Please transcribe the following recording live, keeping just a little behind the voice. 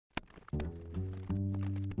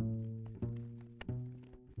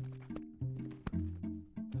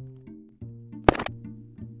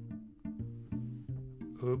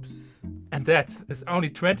Oops. And that is only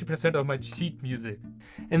 20% of my sheet music.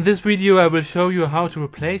 In this video I will show you how to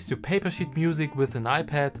replace your paper sheet music with an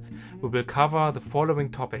iPad. We will cover the following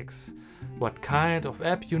topics: what kind of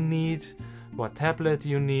app you need, what tablet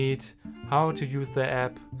you need, how to use the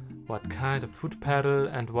app, what kind of foot pedal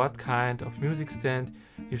and what kind of music stand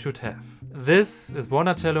you should have. This is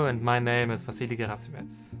Wassily and my name is Wassily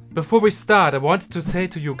Gerassimez. Before we start, I wanted to say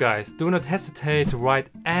to you guys, do not hesitate to write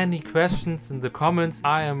any questions in the comments.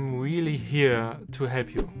 I am really here to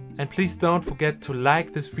help you. And please don't forget to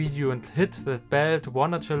like this video and hit that bell to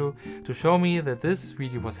Wassily to show me that this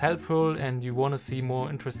video was helpful and you want to see more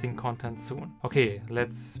interesting content soon. Okay,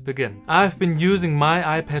 let's begin. I've been using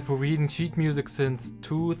my iPad for reading sheet music since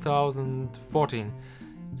 2014.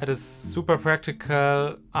 It is super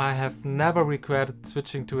practical. I have never regretted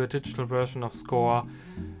switching to a digital version of Score.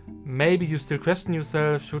 Maybe you still question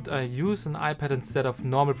yourself, should I use an iPad instead of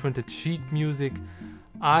normal printed sheet music?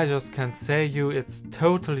 I just can say you it's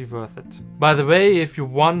totally worth it. By the way, if you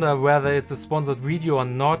wonder whether it's a sponsored video or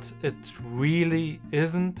not, it really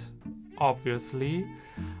isn't, obviously.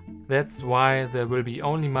 That's why there will be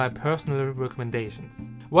only my personal recommendations.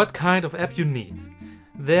 What kind of app you need?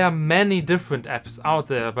 There are many different apps out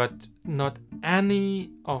there, but not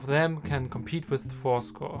any of them can compete with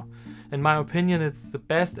Forscore. In my opinion, it's the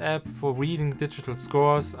best app for reading digital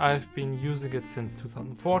scores. I've been using it since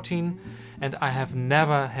 2014 and I have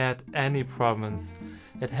never had any problems.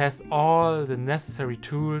 It has all the necessary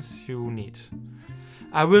tools you need.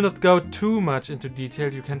 I will not go too much into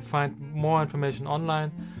detail. You can find more information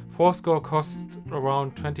online. Forscore costs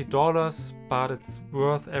around $20, but it's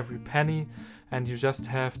worth every penny and you just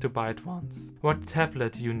have to buy it once. What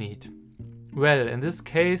tablet do you need? Well, in this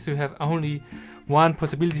case you have only one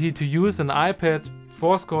possibility to use an iPad.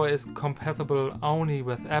 Forscore is compatible only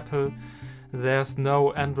with Apple. There's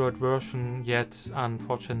no Android version yet,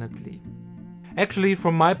 unfortunately. Actually,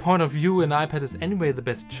 from my point of view, an iPad is anyway the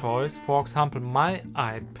best choice. For example, my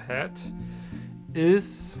iPad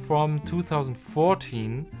is from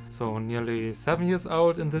 2014, so nearly 7 years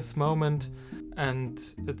old in this moment, and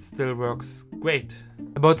it still works great.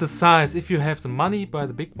 About the size, if you have the money, buy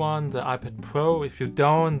the big one, the iPad Pro. If you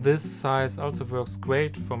don't, this size also works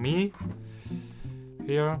great for me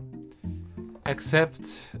here,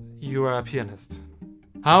 except you are a pianist.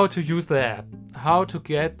 How to use the app, how to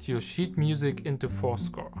get your sheet music into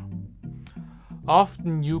Forscore.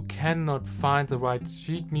 Often you cannot find the right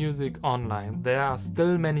sheet music online. There are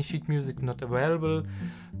still many sheet music not available,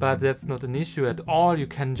 but that's not an issue at all. You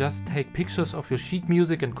can just take pictures of your sheet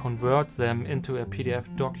music and convert them into a PDF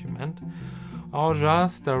document, or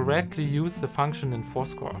just directly use the function in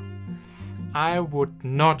Forscore. I would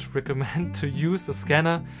not recommend to use a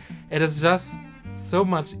scanner. It is just so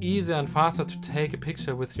much easier and faster to take a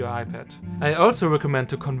picture with your iPad. I also recommend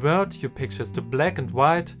to convert your pictures to black and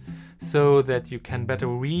white so that you can better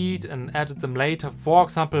read and edit them later. For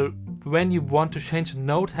example, when you want to change a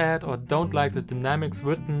note head or don't like the dynamics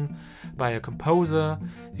written by a composer,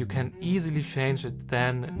 you can easily change it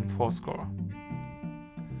then in Forscore.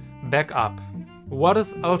 Backup. What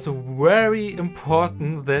is also very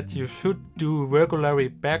important that you should do regularly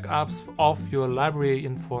backups of your library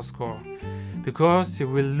in Forscore, because you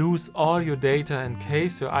will lose all your data in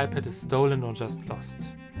case your iPad is stolen or just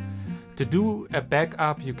lost. To do a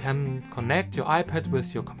backup, you can connect your iPad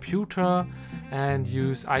with your computer and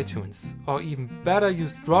use iTunes, or even better,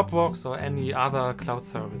 use Dropbox or any other cloud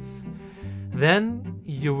service. Then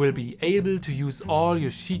you will be able to use all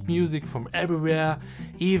your sheet music from everywhere,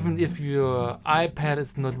 even if your iPad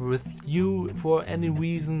is not with you for any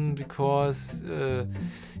reason, because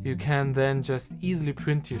you can then just easily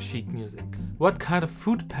print your sheet music. What kind of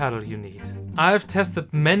foot pedal you need? I've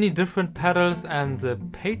tested many different pedals, and the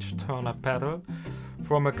page turner pedal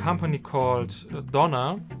from a company called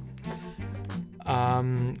Donna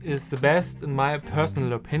is the best in my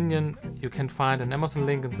personal opinion. You can find an Amazon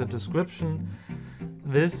link in the description.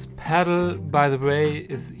 This pedal, by the way,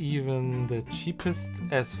 is even the cheapest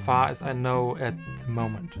as far as I know at the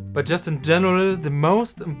moment. But just in general, the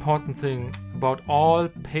most important thing about all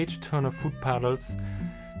page turner foot pedals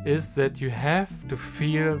is that you have to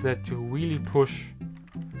feel that you really push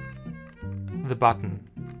the button.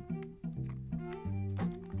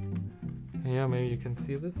 Here, maybe you can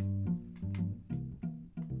see this.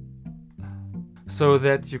 So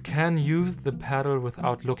that you can use the pedal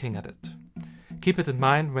without looking at it. Keep it in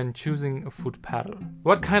mind when choosing a foot pedal.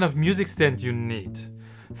 What kind of music stand you need?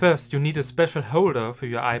 First, you need a special holder for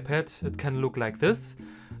your iPad. It can look like this.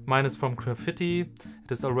 Mine is from Graffiti.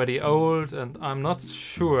 It is already old and I'm not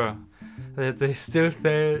sure that they still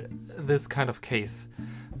sell this kind of case.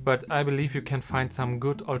 but I believe you can find some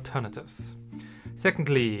good alternatives.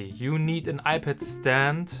 Secondly, you need an iPad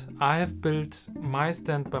stand. I have built my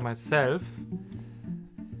stand by myself.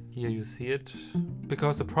 Here you see it.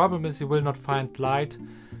 Because the problem is you will not find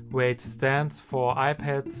lightweight stands for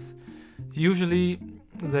iPads. Usually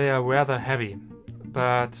they are rather heavy.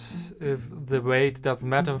 But if the weight doesn't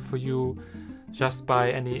matter for you, just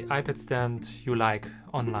buy any iPad stand you like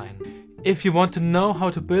online. If you want to know how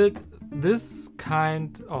to build this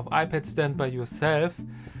kind of iPad stand by yourself,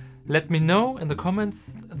 let me know in the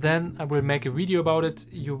comments, then I will make a video about it.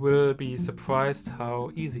 You will be surprised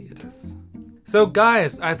how easy it is. So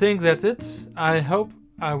guys, I think that's it. I hope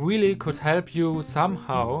I really could help you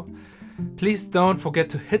somehow. Please don't forget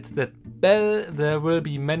to hit that bell. There will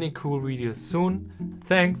be many cool videos soon.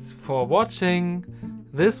 Thanks for watching.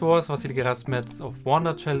 This was Wassily Gerassimez of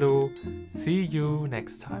Wonder Cello. See you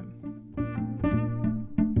next time.